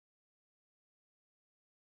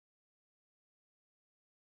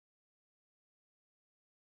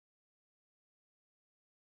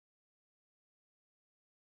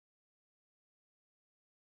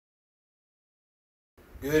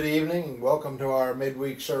Good evening and welcome to our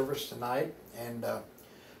midweek service tonight, and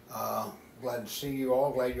glad to see you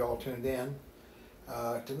all, glad you all tuned in.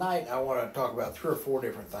 Tonight I want to talk about 3 or 4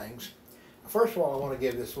 different things. First of all, I want to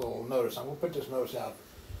give this little notice. I'm going to put this notice out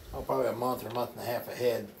probably a month or a month and a half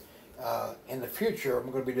ahead. In the future,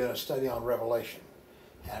 I'm going to be doing a study on Revelation,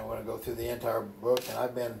 and I'm going to go through the entire book, and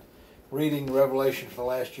I've been reading Revelation for the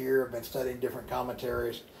last year. I've been studying different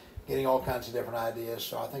commentaries, getting all kinds of different ideas,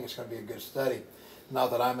 so I think it's going to be a good study.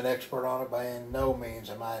 Not that I'm an expert on it, by no means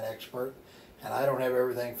am I an expert, and I don't have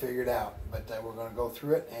everything figured out, but we're going to go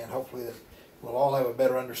through it, and hopefully we'll all have a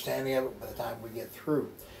better understanding of it by the time we get through.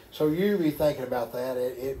 So you be thinking about that.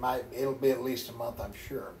 It'll be at least a month, I'm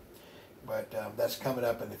sure, but that's coming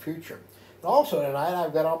up in the future. And also tonight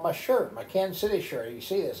I've got on my shirt, my Kansas City shirt. You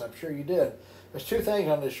see this? I'm sure you did. There's 2 things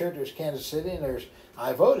on this shirt. There's Kansas City and there's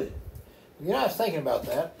I voted. I was thinking about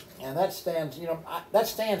that, and that stands. That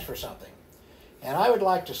stands for something. And I would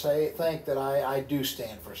like to think that I do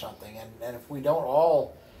stand for something. And if we don't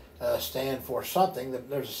all stand for something,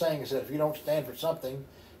 there's a saying that says if you don't stand for something,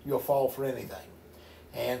 you'll fall for anything.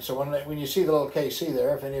 And so when you see the little KC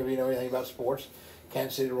there, if any of you know anything about sports,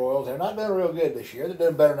 Kansas City Royals, they're not doing real good this year. They're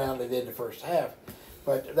doing better now than they did the first half.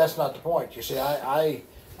 But that's not the point. You see, I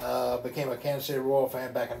became a Kansas City Royal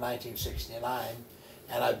fan back in 1969.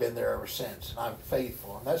 And I've been there ever since, and I'm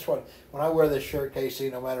faithful. And that's when I wear this shirt,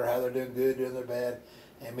 KC, no matter how they're doing good, doing their bad,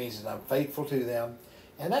 it means that I'm faithful to them.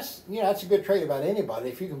 And that's a good trait about anybody.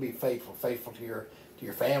 If you can be faithful to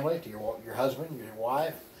your family, to your husband, your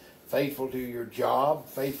wife, faithful to your job,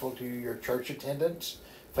 faithful to your church attendance,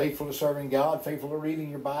 faithful to serving God, faithful to reading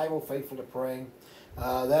your Bible, faithful to praying,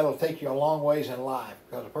 that'll take you a long ways in life.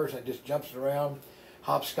 Because a person that just jumps around,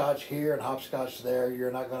 hopscotch here and hopscotch there,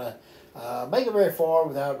 you're not going to make it very far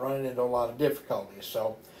without running into a lot of difficulties.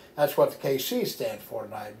 So that's what the KC stands for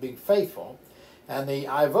tonight, being faithful. And the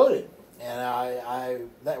I voted, and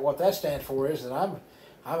what that stands for is that I'm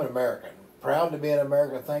an American, proud to be an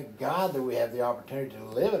American. Thank God that we have the opportunity to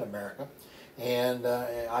live in America. And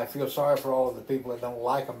I feel sorry for all of the people that don't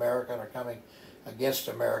like America and are coming against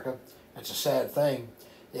America. It's a sad thing.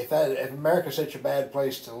 If America's such a bad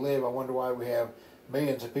place to live, I wonder why we have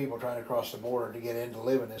millions of people trying to cross the border to get in to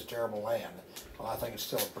live in this terrible land. Well, I think it's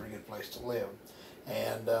still a pretty good place to live.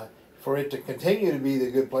 And for it to continue to be the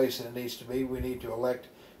good place that it needs to be, we need to elect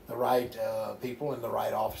the right people in the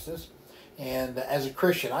right offices. And as a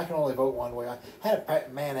Christian, I can only vote one way. I had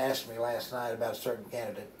a man ask me last night about a certain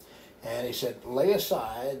candidate, and he said, lay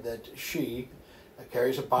aside that she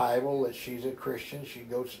carries a Bible, that she's a Christian, she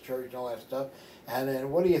goes to church and all that stuff, and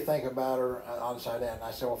then what do you think about her on the side of that? And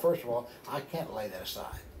I said, well, first of all, I can't lay that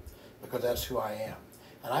aside because that's who I am.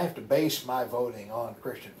 And I have to base my voting on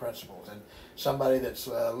Christian principles. And somebody that's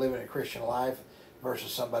living a Christian life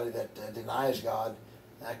versus somebody that denies God,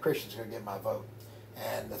 that Christian's going to get my vote.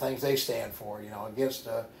 And the things they stand for, against,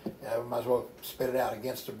 might as well spit it out,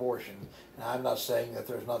 against abortion. And I'm not saying that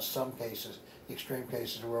there's not some cases, extreme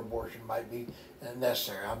cases where abortion might be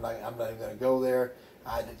necessary. I'm not even going to go there.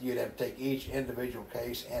 You'd have to take each individual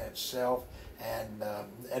case in itself, and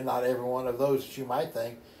not every one of those that you might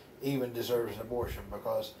think even deserves an abortion,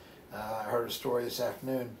 because I heard a story this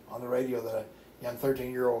afternoon on the radio that a young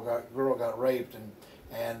 13-year-old girl got raped,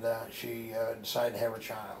 and she decided to have her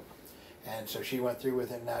child. And so she went through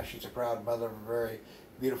with it, and now she's a proud mother of a very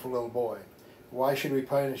beautiful little boy. Why should we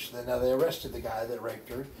punish them? Now, they arrested the guy that raped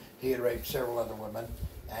her. He had raped several other women,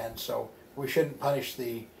 and so we shouldn't punish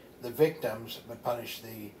the victims, but punish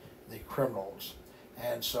the criminals.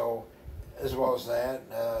 And so, as well as that,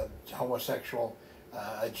 homosexual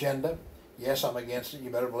agenda, yes, I'm against it.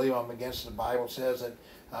 You better believe I'm against it. The Bible says that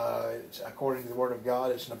according to the Word of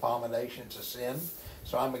God, it's an abomination, it's a sin.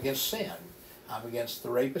 So I'm against sin. I'm against the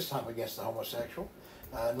rapist, I'm against the homosexual,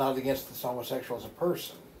 not against the homosexual as a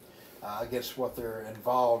person, against what they're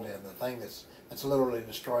involved in, the thing that's literally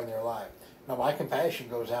destroying their life. Now, my compassion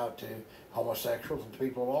goes out to homosexuals and to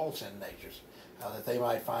people of all sin natures, that they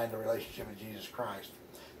might find a relationship with Jesus Christ.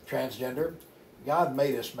 Transgender, God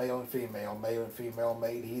made us male and female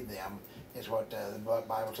made he them, is what the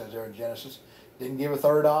Bible says there in Genesis. Didn't give a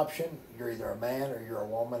third option. You're either a man or you're a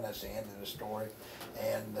woman. That's the end of the story.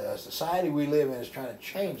 And the society we live in is trying to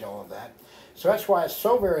change all of that. So that's why it's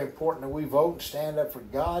so very important that we vote and stand up for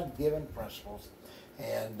God-given principles,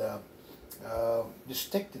 and just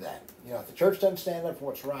stick to that. If the church doesn't stand up for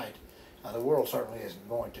what's right, the world certainly isn't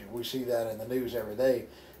going to. We see that in the news every day,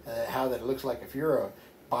 how that it looks like if you're a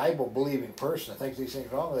Bible-believing person that thinks these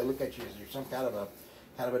things are wrong, they look at you as you're some kind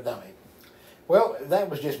of a dummy. Well, that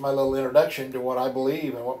was just my little introduction to what I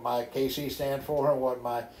believe and what my KC stands for and what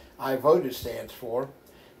my I voted stands for.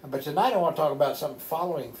 But tonight I want to talk about something,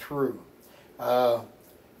 following through.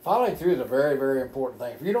 Following through is a very, very important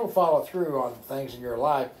thing. If you don't follow through on things in your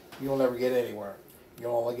life, you'll never get anywhere.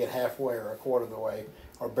 You'll only get halfway or a quarter of the way,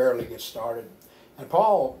 or barely get started. And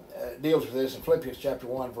Paul deals with this in Philippians chapter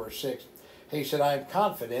 1, verse 6. He said, I am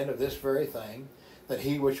confident of this very thing, that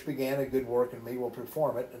he which began a good work in me will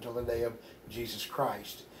perform it until the day of Jesus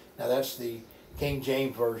Christ. Now that's the King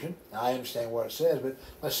James Version. Now, I understand what it says, but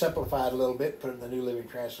let's simplify it a little bit, put it in the New Living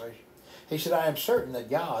Translation. He said, I am certain that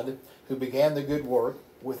God, who began the good work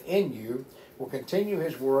within you, will continue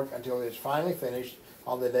his work until it is finally finished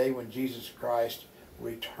on the day when Jesus Christ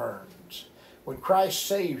returns. When Christ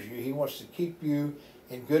saves you, he wants to keep you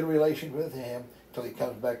in good relation with him until he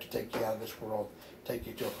comes back to take you out of this world, take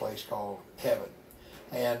you to a place called heaven.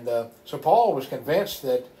 And so Paul was convinced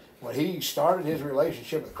that when he started his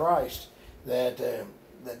relationship with Christ, that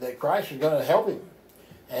Christ was going to help him.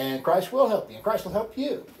 And Christ will help you, and Christ will help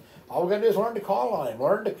you. All we're going to do is learn to call on him,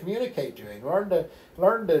 learn to communicate to him,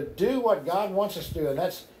 learn to do what God wants us to do, and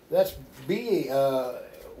that's be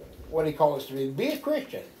what he calls us to be. Be a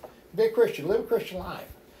Christian. Be a Christian. Live a Christian life.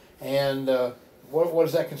 And what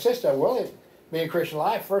does that consist of? Well, being a Christian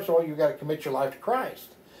life, first of all, you've got to commit your life to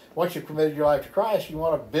Christ. Once you've committed your life to Christ, you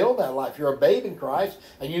want to build that life. You're a babe in Christ,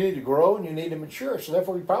 and you need to grow and you need to mature. So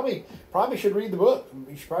therefore, you probably should read the book.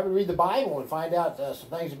 You should probably read the Bible and find out some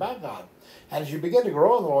things about God. And as you begin to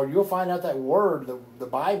grow in the Lord, you'll find out that Word, the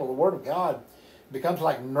Bible, the Word of God, becomes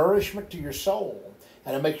like nourishment to your soul.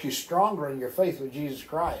 And it makes you stronger in your faith with Jesus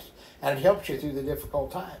Christ. And it helps you through the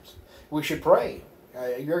difficult times. We should pray.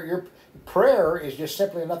 Your prayer is just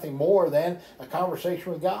simply nothing more than a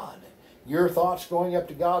conversation with God. Your thoughts going up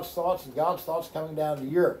to God's thoughts, and God's thoughts coming down to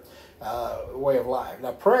your way of life.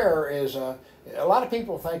 Now, prayer is a lot of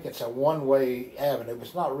people think it's a one-way avenue, but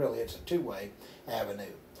it's not really. It's a two-way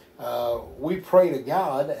avenue. We pray to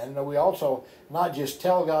God, and we also not just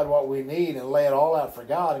tell God what we need and lay it all out for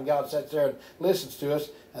God, and God sits there and listens to us,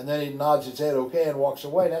 and then he nods his head okay and walks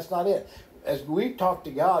away. That's not it. As we talk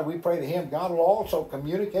to God, we pray to him, God will also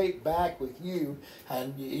communicate back with you,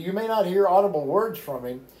 and you may not hear audible words from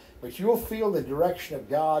him, but you'll feel the direction of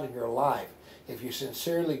God in your life if you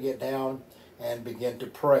sincerely get down and begin to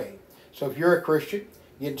pray. So if you're a Christian,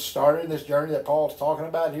 getting started in this journey that Paul's talking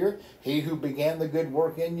about here, he who began the good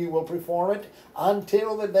work in you will perform it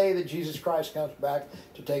until the day that Jesus Christ comes back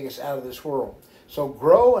to take us out of this world. So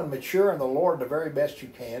grow and mature in the Lord the very best you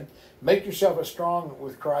can. Make yourself as strong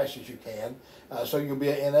with Christ as you can, so you'll be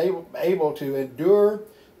able to endure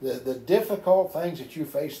the difficult things that you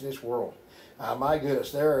face in this world. My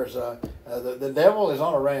goodness, the devil is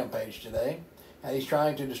on a rampage today, and he's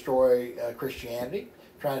trying to destroy Christianity,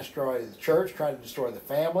 trying to destroy the church, trying to destroy the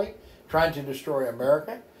family, trying to destroy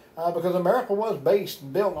America, because America was based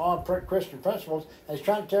and built on Christian principles, and he's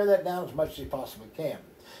trying to tear that down as much as he possibly can.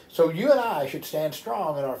 So you and I should stand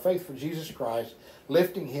strong in our faith for Jesus Christ,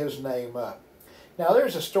 lifting his name up. Now,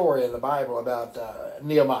 there's a story in the Bible about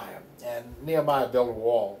Nehemiah, and Nehemiah built a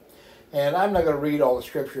wall. And I'm not going to read all the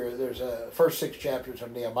scripture. There's first 6 chapters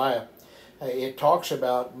of Nehemiah. It talks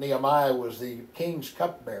about Nehemiah was the king's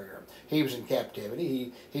cupbearer. He was in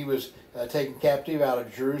captivity. He was taken captive out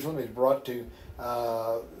of Jerusalem. He was brought to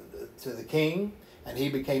the king, and he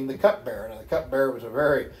became the cupbearer. Now, the cupbearer was a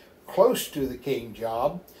very close to the king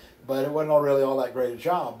job, but it wasn't really all that great a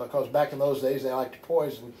job, because back in those days they liked to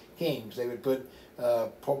poison kings. They would put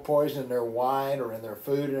poison in their wine or in their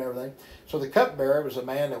food and everything. So the cupbearer was a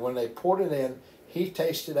man that when they poured it in, he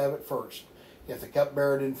tasted of it first. If the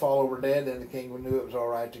cupbearer didn't fall over dead, then the king knew it was all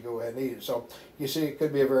right to go ahead and eat it. So you see, it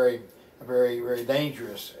could be a very, very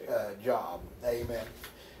dangerous job. Amen.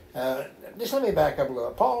 Just let me back up a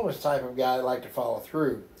little. Paul was the type of guy that liked to follow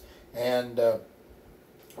through. And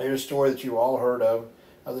there's a story that you all heard of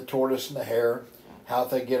the tortoise and the hare, how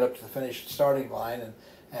they get up to the starting line,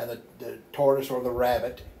 and the tortoise or the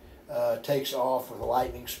rabbit takes off with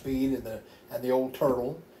lightning speed, and the old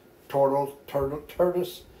turtle,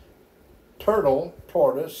 tortoise,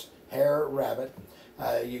 hare, rabbit.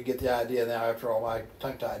 You get the idea now after all my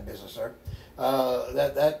tongue-tied business there.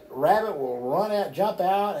 That rabbit will run out, jump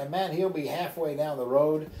out, and man, he'll be halfway down the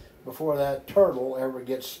road before that turtle ever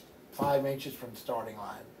gets 5 inches from the starting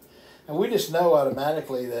line. And we just know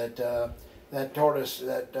automatically that that tortoise,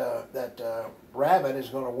 that rabbit is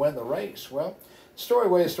going to win the race. Well, the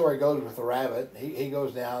way the story goes with the rabbit, he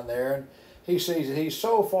goes down there and he sees that he's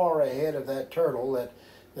so far ahead of that turtle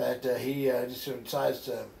that he just decides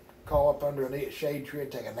to call up under a shade tree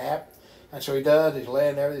and take a nap. And so he does. He's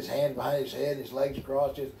laying there with his hand behind his head, his legs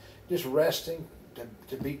crossed, just resting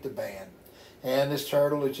to beat the band. And this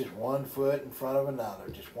turtle is just 1 foot in front of another,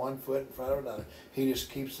 just 1 foot in front of another. He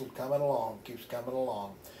just keeps coming along,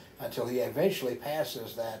 until he eventually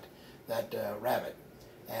passes that rabbit.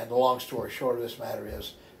 And the long story short of this matter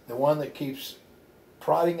is, the one that keeps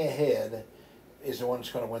prodding ahead is the one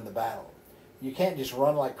that's going to win the battle. You can't just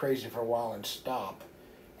run like crazy for a while and stop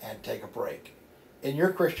and take a break. In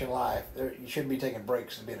your Christian life, you shouldn't be taking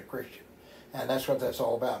breaks and being a Christian. And that's what that's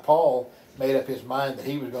all about. Paul made up his mind that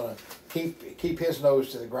he was going to keep his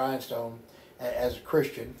nose to the grindstone as a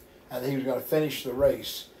Christian, and that he was going to finish the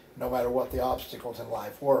race no matter what the obstacles in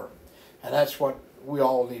life were. And that's what we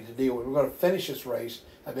all need to deal with. We're going to finish this race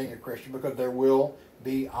of being a Christian, because there will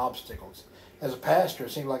be obstacles. As a pastor,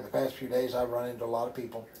 it seems like the past few days I've run into a lot of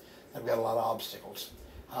people that have got a lot of obstacles.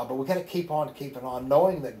 But we got to keep on keeping on,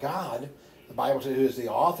 knowing that God, the Bible says, who is the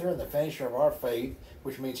author and the finisher of our faith,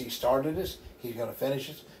 which means he started us, he's going to finish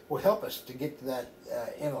us, will help us to get to that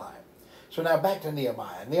end line. So now back to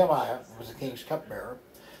Nehemiah. Nehemiah was the king's cupbearer,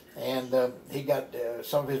 and he got,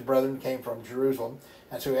 some of his brethren came from Jerusalem,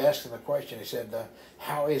 and so he asked him a question. He said,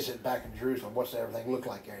 how is it back in Jerusalem? What's everything look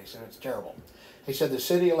like there? He said, it's terrible. He said, the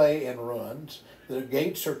city lay in ruins, the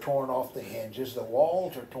gates are torn off the hinges, the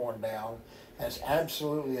walls are torn down, and it's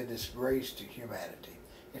absolutely a disgrace to humanity.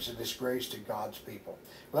 It's a disgrace to God's people.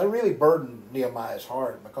 Well, that really burdened Nehemiah's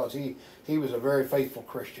heart, because he was a very faithful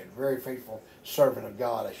Christian, very faithful servant of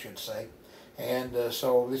God, I should say. And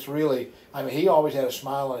so this really, I mean, he always had a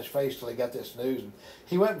smile on his face till he got this news. And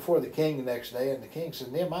he went before the king the next day, and the king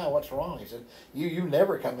said, Nehemiah, what's wrong? He said, you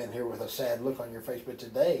never come in here with a sad look on your face, but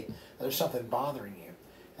today there's something bothering you.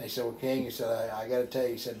 And he said, well, king, he said, I got to tell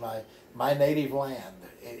you, he said, my native land,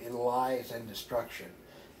 it lies in destruction.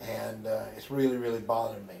 And it's really, really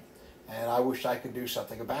bothering me. And I wish I could do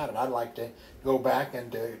something about it. I'd like to go back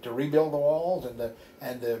and to rebuild the walls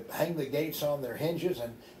and to hang the gates on their hinges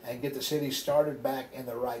and get the city started back in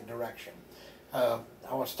the right direction. I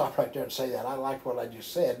want to stop right there and say that. I liked what I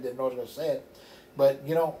just said. Didn't know I was going to say it. But,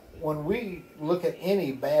 you know, when we look at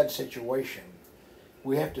any bad situation,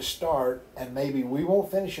 we have to start, and maybe we won't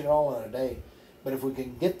finish it all in a day, but if we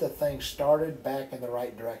can get the thing started back in the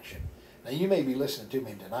right direction. Now, you may be listening to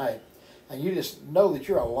me tonight, and you just know that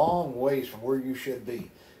you're a long ways from where you should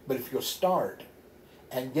be. But if you'll start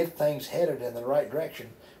and get things headed in the right direction,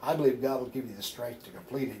 I believe God will give you the strength to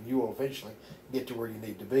complete it, and you will eventually get to where you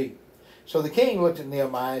need to be. So the king looked at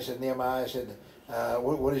Nehemiah and said, Nehemiah said,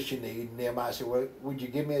 what does you need? And Nehemiah said, well, would you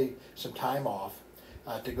give me some time off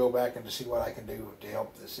to go back and to see what I can do to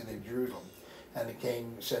help the city of Jerusalem? And the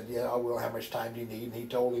king said, yeah, I will. How much time do you need? And he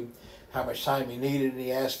told him how much time he needed, and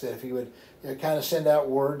he asked that if he would kind of send out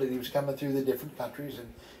word that he was coming through the different countries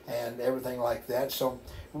and everything like that. So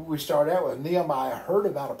we start out with Nehemiah heard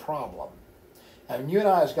about a problem. And you and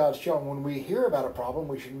I, as God's children, when we hear about a problem,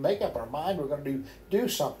 we should make up our mind we're going to do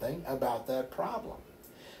something about that problem.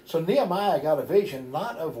 So Nehemiah got a vision,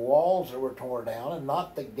 not of walls that were torn down and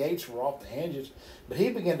not the gates were off the hinges, but he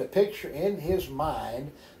began to picture in his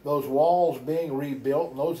mind those walls being rebuilt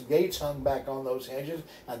and those gates hung back on those hinges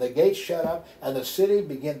and the gates shut up and the city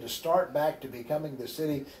began to start back to becoming the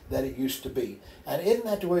city that it used to be. And isn't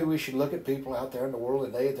that the way we should look at people out there in the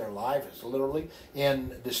world today? Their life is literally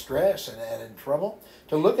in distress and in trouble.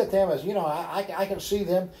 To look at them as, you know, I can see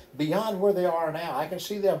them beyond where they are now. I can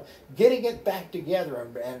see them getting it back together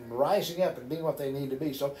and rising up and being what they need to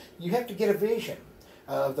be. So you have to get a vision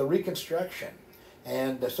of the reconstruction.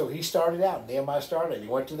 And so he started out. Nehemiah started. He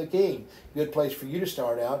went to the king. Good place for you to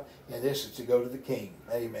start out. And this is to go to the king.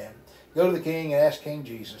 Amen. Go to the king and ask King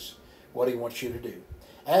Jesus what he wants you to do.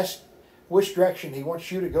 Ask which direction he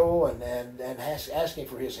wants you to go and ask him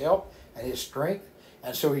for his help and his strength.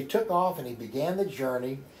 And so he took off and he began the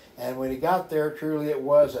journey. And when he got there, truly it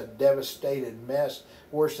was a devastated mess,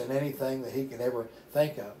 worse than anything that he could ever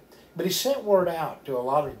think of. But he sent word out to a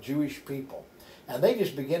lot of Jewish people. And they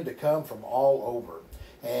just began to come from all over.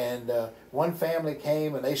 And one family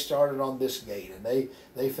came and they started on this gate and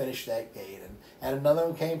they finished that gate. And another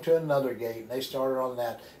one came to another gate and they started on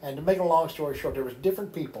that. And to make a long story short, there was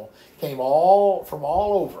different people came from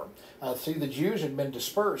all over. See, the Jews had been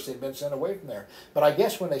dispersed. They'd been sent away from there. But I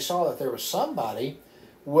guess when they saw that there was somebody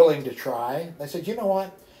willing to try, they said, you know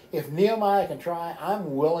what? If Nehemiah can try,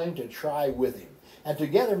 I'm willing to try with him. And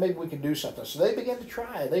together maybe we can do something. So they began to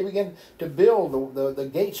try. They began to build the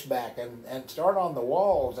gates back and start on the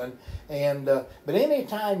walls. But any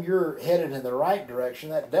time you're headed in the right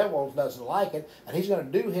direction, that devil doesn't like it, and he's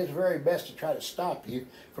going to do his very best to try to stop you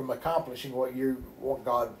from accomplishing what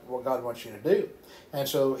God wants you to do. And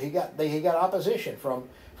so he got opposition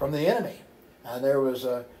from the enemy. And there was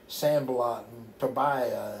Sanballat and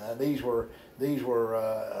Tobiah, and these were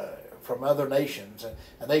from other nations,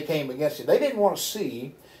 and they came against it. They didn't want to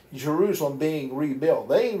see Jerusalem being rebuilt.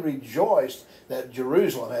 They rejoiced that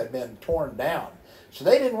Jerusalem had been torn down. So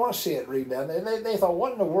they didn't want to see it rebuilt. They thought,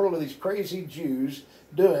 what in the world are these crazy Jews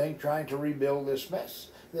doing trying to rebuild this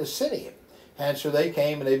this city? And so they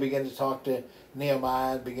came and they began to talk to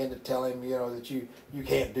Nehemiah and began to tell him, that you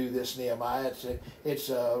can't do this, Nehemiah. It's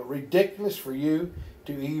ridiculous for you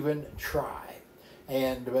to even try.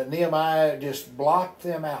 But Nehemiah just blocked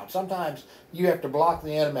them out. Sometimes you have to block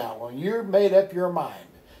the enemy out. When you're made up your mind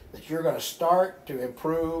that you're going to start to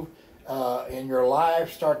improve in your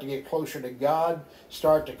life, start to get closer to God,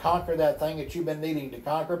 start to conquer that thing that you've been needing to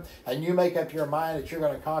conquer, and you make up your mind that you're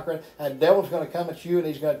going to conquer it, and the devil's going to come at you and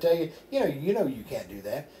he's going to tell you, you can't do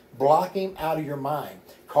that. Block him out of your mind.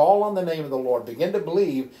 Call on the name of the Lord. Begin to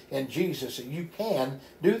believe in Jesus that you can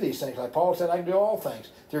do these things. Like Paul said, I can do all things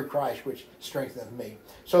through Christ which strengtheneth me.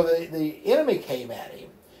 So the enemy came at him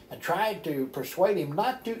and tried to persuade him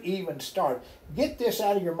not to even start. Get this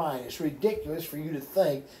out of your mind. It's ridiculous for you to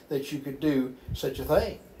think that you could do such a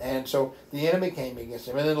thing. And so the enemy came against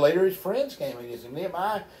him. And then later his friends came against him.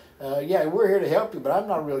 Nehemiah, yeah, we're here to help you, but I'm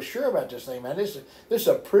not really sure about this thing, man. This is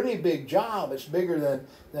a pretty big job. It's bigger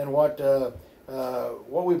than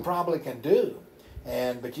what we probably can do.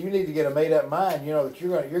 But you need to get a made-up mind, that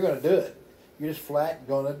you're going to do it. You're just flat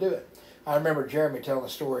going to do it. I remember Jeremy telling a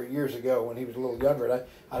story years ago when he was a little younger.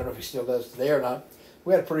 I don't know if he still does today or not.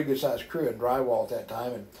 We had a pretty good-sized crew in drywall at that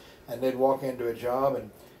time, and they'd walk into a job,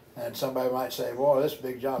 and somebody might say, "Boy, this is a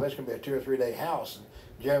big job. It's going to be a 2 or 3 day house." And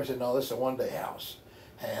Jeremy said, "No, this is a 1 day house."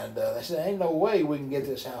 And they said, "Ain't no way we can get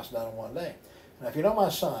this house done in 1 day." Now, if you know my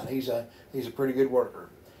son, he's a pretty good worker,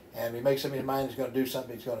 and he makes up his mind he's going to do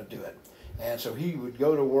something, he's going to do it. And so he would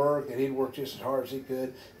go to work, and he'd work just as hard as he could.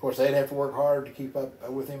 Of course, they'd have to work hard to keep up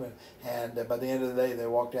with him, and by the end of the day, they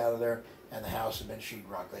walked out of there, and the house had been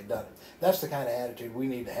sheetrock. They'd done it. That's the kind of attitude we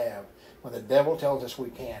need to have. When the devil tells us we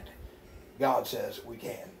can't, God says we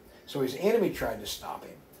can. So his enemy tried to stop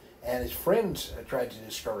him, and his friends tried to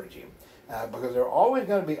discourage him, because there's always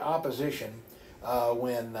going to be opposition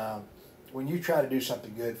when you try to do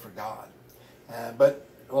something good for God. But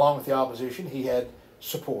along with the opposition, he had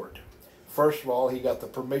support. First of all, he got the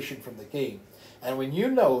permission from the king. And when you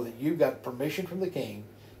know that you've got permission from the king,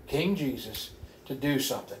 King Jesus, to do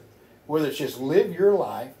something, whether it's just live your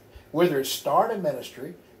life, whether it's start a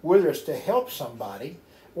ministry, whether it's to help somebody,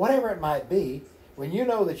 whatever it might be, when you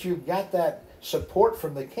know that you've got that support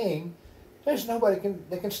from the king, there's nobody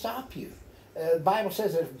that can stop you. The Bible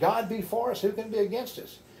says that if God be for us, who can be against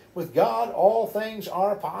us? With God, all things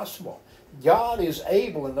are possible. God is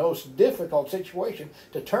able in those difficult situations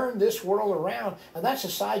to turn this world around, and that's the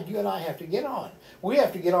side you and I have to get on. We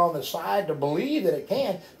have to get on the side to believe that it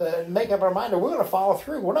can, make up our mind that we're going to follow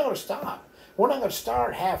through. We're not going to stop. We're not going to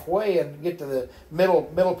start halfway and get to the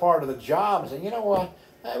middle part of the job and say, you know what,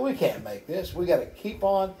 we can't make this. We got to keep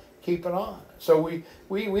on keeping on. So we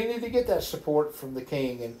need to get that support from the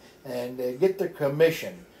king and get the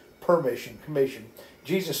commission.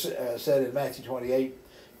 Jesus said in Matthew 28,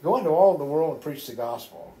 "Go into all the world and preach the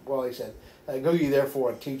gospel." Well, he said, "Go ye therefore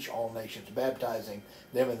and teach all nations, baptizing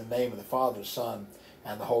them in the name of the Father, the Son,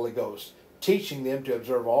 and the Holy Ghost, teaching them to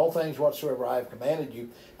observe all things whatsoever I have commanded you,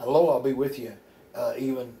 and lo, I'll be with you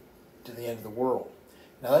even to the end of the world."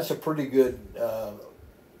 Now that's a pretty good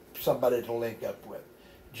somebody to link up with.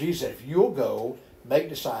 Jesus said, if you'll go, make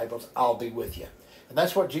disciples, I'll be with you. And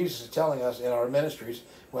that's what Jesus is telling us in our ministries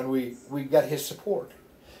when we got his support.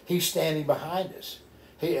 He's standing behind us.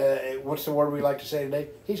 What's the word we like to say today?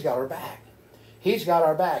 He's got our back. He's got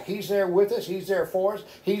our back. He's there with us. He's there for us.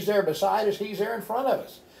 He's there beside us. He's there in front of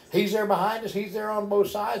us. He's there behind us. He's there on both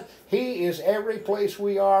sides. He is every place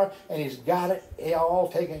we are, and he's got it all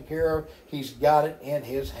taken care of. He's got it in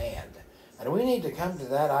his hand. And we need to come to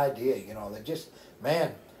that idea, that just,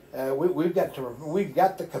 man, we've got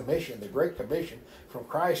the commission, the Great Commission from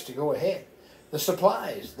Christ to go ahead. The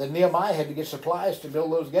supplies, that Nehemiah had to get supplies to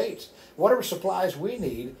build those gates. Whatever supplies we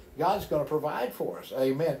need, God's going to provide for us.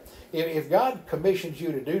 Amen. If God commissions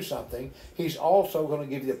you to do something, he's also going to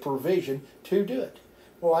give you the provision to do it.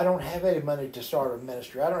 Well, I don't have any money to start a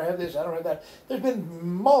ministry. I don't have this, I don't have that. There's been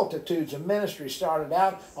multitudes of ministries started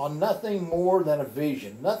out on nothing more than a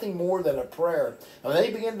vision, nothing more than a prayer. And when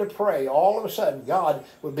they begin to pray, all of a sudden God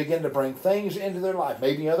would begin to bring things into their life.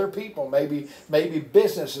 Maybe other people, maybe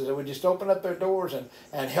businesses that would just open up their doors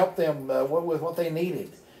and help them with what they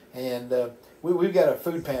needed. And we've got a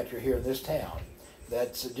food pantry here in this town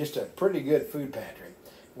that's just a pretty good food pantry.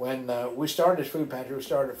 When we started this food pantry, we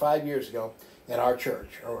started 5 years ago in our church,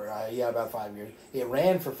 about 5 years. It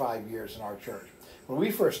ran for 5 years in our church. When we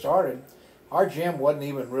first started, our gym wasn't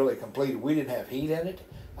even really completed. We didn't have heat in it.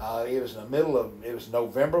 It was in the middle of, it was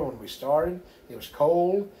November when we started. It was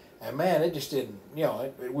cold, and man, it just didn't,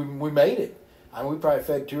 we made it. I mean, we probably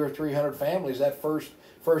fed 200 or 300 families that first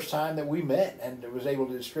time that we met and was able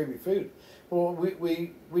to distribute food. Well,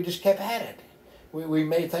 we just kept at it. We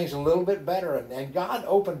made things a little bit better, and God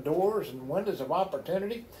opened doors and windows of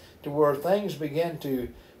opportunity to where things began to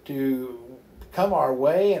come our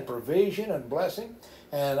way, and provision and blessing.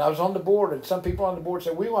 And I was on the board, and some people on the board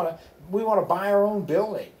said, we want to buy our own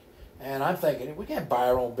building. And I'm thinking, we can't buy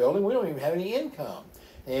our own building. We don't even have any income.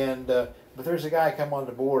 And but there's a guy come on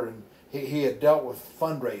the board, and he had dealt with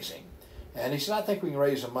fundraising. And he said, I think we can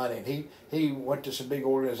raise some money. And he went to some big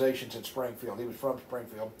organizations in Springfield. He was from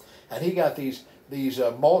Springfield. And he got these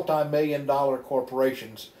multi-million-dollar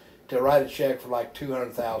corporations to write a check for like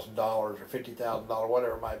 $200,000 or $50,000,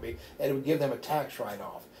 whatever it might be, and it would give them a tax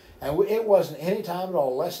write-off. And it wasn't any time at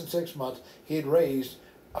all, less than 6 months, he had raised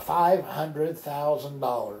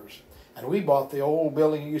 $500,000. And we bought the old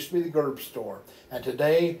building. It used to be the Gerb store. And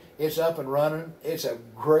today, it's up and running. It's a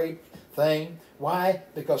great thing. Why?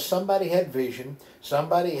 Because somebody had vision.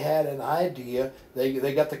 Somebody had an idea.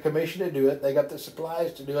 They got the commission to do it. They got the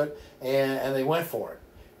supplies to do it. And they went for it.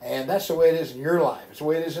 And that's the way it is in your life. It's the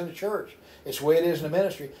way it is in the church. It's the way it is in the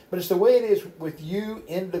ministry. But it's the way it is with you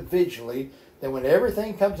individually, that when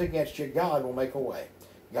everything comes against you, God will make a way.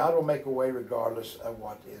 God will make a way regardless of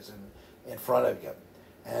what is in front of you.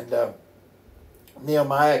 And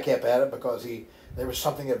Nehemiah kept at it because there was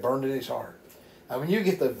something that burned in his heart. And when you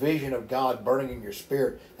get the vision of God burning in your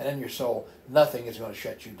spirit and in your soul, nothing is going to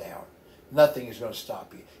shut you down. Nothing is going to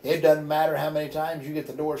stop you. It doesn't matter how many times you get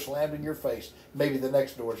the door slammed in your face. Maybe the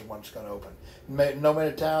next door is the one that's going to open. No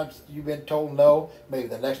many times you've been told no, maybe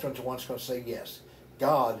the next one's the one that's going to say yes.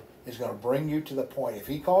 God is going to bring you to the point. If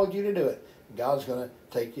he called you to do it, God's going to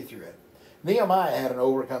take you through it. Nehemiah had an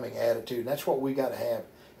overcoming attitude, and that's what we got to have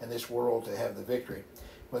in this world to have the victory.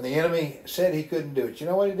 When the enemy said he couldn't do it, you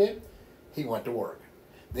know what he did? He went to work.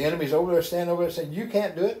 The enemy's over there, standing over there saying, you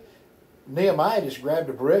can't do it. Nehemiah just grabbed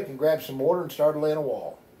a brick and grabbed some mortar and started laying a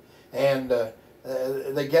wall. And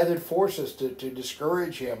they gathered forces to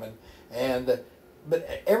discourage him. But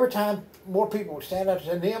every time more people would stand up and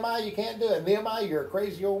say, Nehemiah, you can't do it. Nehemiah, you're a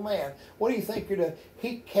crazy old man. What do you think you're doing?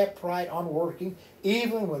 He kept right on working,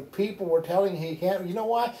 even when people were telling him he can't. You know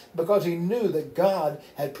why? Because he knew that God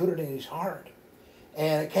had put it in his heart.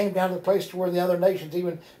 And it came down to the place to where the other nations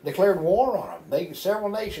even declared war on him. Several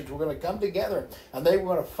nations were going to come together, and they were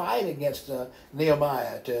going to fight against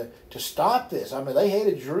Nehemiah to stop this. I mean, they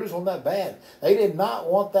hated Jerusalem that bad. They did not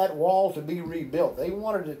want that wall to be rebuilt. They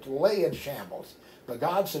wanted it to lay in shambles. But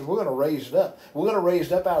God said, we're going to raise it up. We're going to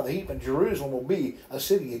raise it up out of the heap, and Jerusalem will be a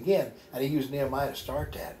city again. And he used Nehemiah to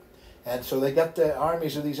start that. And so they got the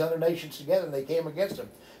armies of these other nations together, and they came against them.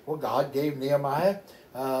 Well, God gave Nehemiah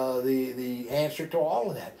the answer to all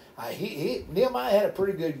of that. Nehemiah had a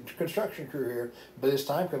pretty good construction crew here by this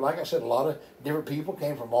time, because like I said, a lot of different people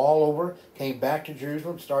came from all over, came back to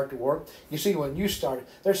Jerusalem to start to work. You see, when you start,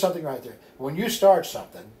 there's something right there. When you start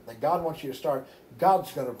something that God wants you to start,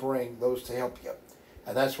 God's going to bring those to help you.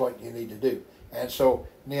 And that's what you need to do. And so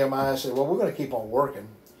Nehemiah said, well, we're going to keep on working,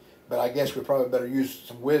 but I guess we probably better use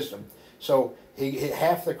some wisdom. So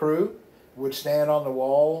half the crew would stand on the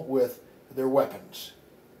wall with their weapons,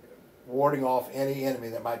 warding off any enemy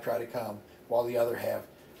that might try to come, while the other half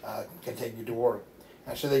continued to work.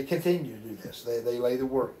 And so they continued to do this. They lay the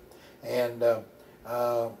work. And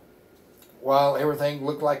while everything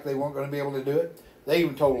looked like they weren't going to be able to do it, they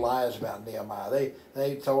even told lies about Nehemiah.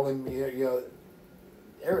 They told him,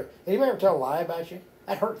 anybody ever tell a lie about you?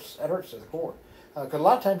 That hurts. That hurts to the core. Because a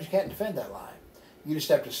lot of times you can't defend that lie. You just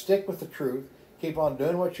have to stick with the truth, keep on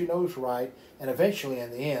doing what you know is right, and eventually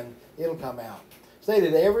in the end, it'll come out. So they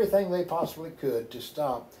did everything they possibly could to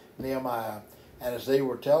stop Nehemiah. And as they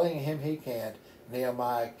were telling him he can't,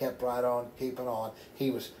 Nehemiah kept right on, keeping on.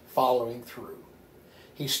 He was following through.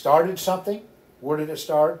 He started something. Where did it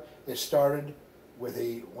start? It started with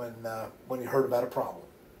when he heard about a problem.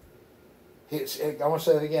 I want to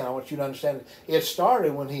say that again. I want you to understand. It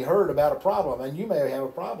started when he heard about a problem, and you may have a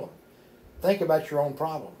problem. Think about your own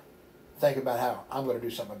problem. Think about how I'm going to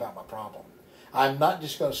do something about my problem. I'm not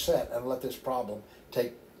just going to sit and let this problem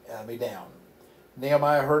take me down.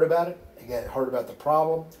 Nehemiah heard about it. He heard about the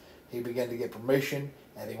problem. He began to get permission,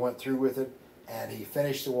 and he went through with it, and he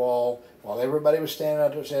finished the wall while everybody was standing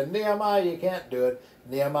out there saying, Nehemiah, you can't do it.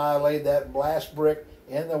 Nehemiah laid that last brick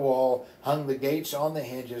in the wall, hung the gates on the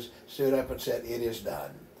hinges, stood up and said, it is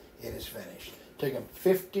done. It is finished. It took him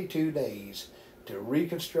 52 days to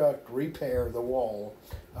reconstruct, repair the wall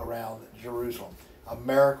around Jerusalem. a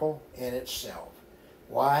miracle in itself.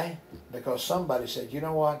 Why? Because somebody said, you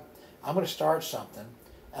know what? I'm going to start something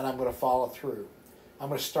and I'm going to follow through. I'm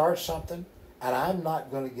going to start something and I'm not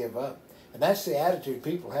going to give up. And that's the attitude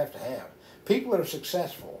people have to have. People that are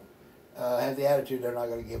successful have the attitude they're not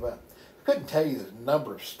going to give up. I couldn't tell you the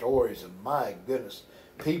number of stories of, my goodness,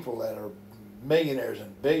 people that are millionaires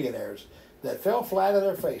and billionaires that fell flat on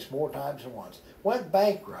their face more times than once, went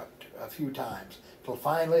bankrupt a few times, till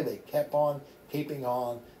finally they kept on keeping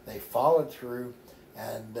on, they followed through,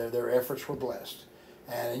 and their efforts were blessed.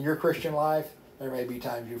 And in your Christian life, there may be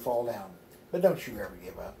times you fall down, but don't you ever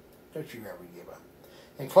give up. Don't you ever give up.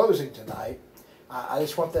 In closing tonight, I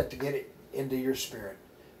just want that to get it into your spirit.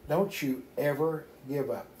 Don't you ever give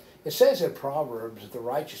up. It says in Proverbs that the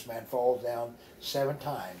righteous man falls down 7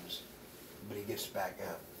 times, but he gets back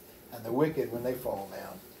up. And the wicked, when they fall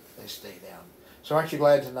down, they stay down. So aren't you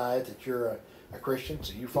glad tonight that you're a Christian?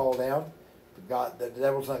 So you fall down, but God, the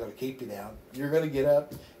devil's not going to keep you down. You're going to get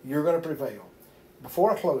up. You're going to prevail.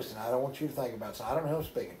 Before I close tonight, I want you to think about something. I don't know who I'm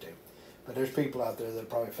speaking to, but there's people out there that are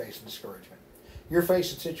probably facing discouragement. You're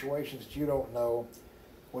facing situations that you don't know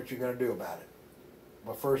what you're going to do about it.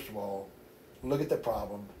 But first of all, look at the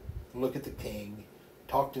problem, look at the king,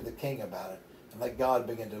 talk to the king about it, and let God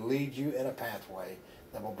begin to lead you in a pathway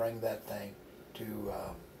that will bring that thing to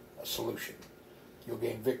a solution. You'll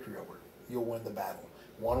gain victory over it. You'll win the battle,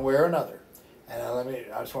 one way or another. And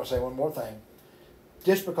I just want to say one more thing.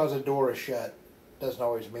 Just because a door is shut doesn't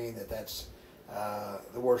always mean that that's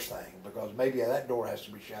the worst thing, because maybe that door has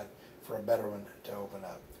to be shut for a better one to open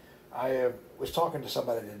up. I was talking to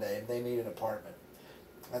somebody today, and they need an apartment.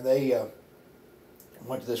 And they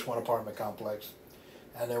went to this one apartment complex,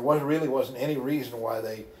 and there really wasn't any reason why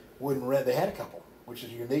they wouldn't rent. They had a couple, which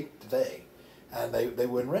is unique today, and they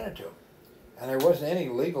wouldn't rent it to them. And there wasn't any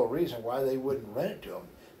legal reason why they wouldn't rent it to them,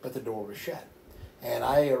 but the door was shut. And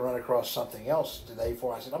I run across something else today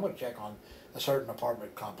I said, I'm going to check on a certain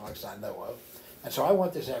apartment complex I know of. And so I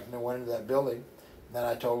went this afternoon, went into that building, and then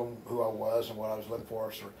I told them who I was and what I was looking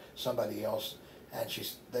for somebody else. And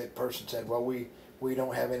the person said, well, we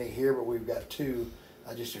don't have any here, but we've got 2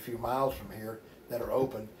 just a few miles from here that are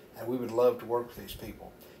open, and we would love to work with these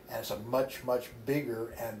people. And it's a much, much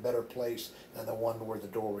bigger and better place than the one where the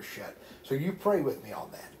door was shut. So you pray with me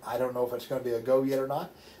on that. I don't know if it's going to be a go yet or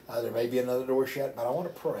not. There may be another door shut, but I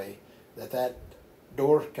want to pray that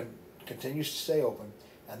door continues to stay open,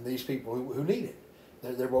 and these people who need it,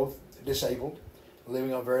 they're both disabled,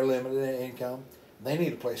 living on very limited income. They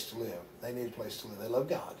need a place to live. They need a place to live. They love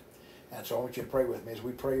God. And so I want you to pray with me as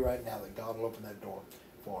we pray right now that God will open that door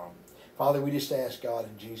for them. Father, we just ask God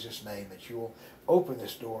in Jesus' name that you will open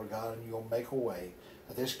this door, God, and you'll make a way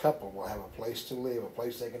that this couple will have a place to live, a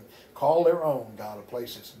place they can call their own, God, a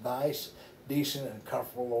place that's nice, decent, and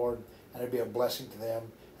comfortable, Lord, and it'll be a blessing to them,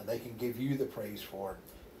 and they can give you the praise for it.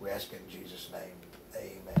 We ask it in Jesus' name.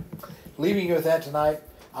 Amen. Leaving you with that tonight,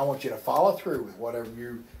 I want you to follow through with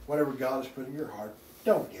whatever God has put in your heart.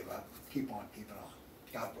 Don't give up. Keep on keeping on.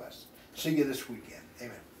 God bless. See you this weekend.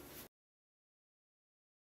 Amen.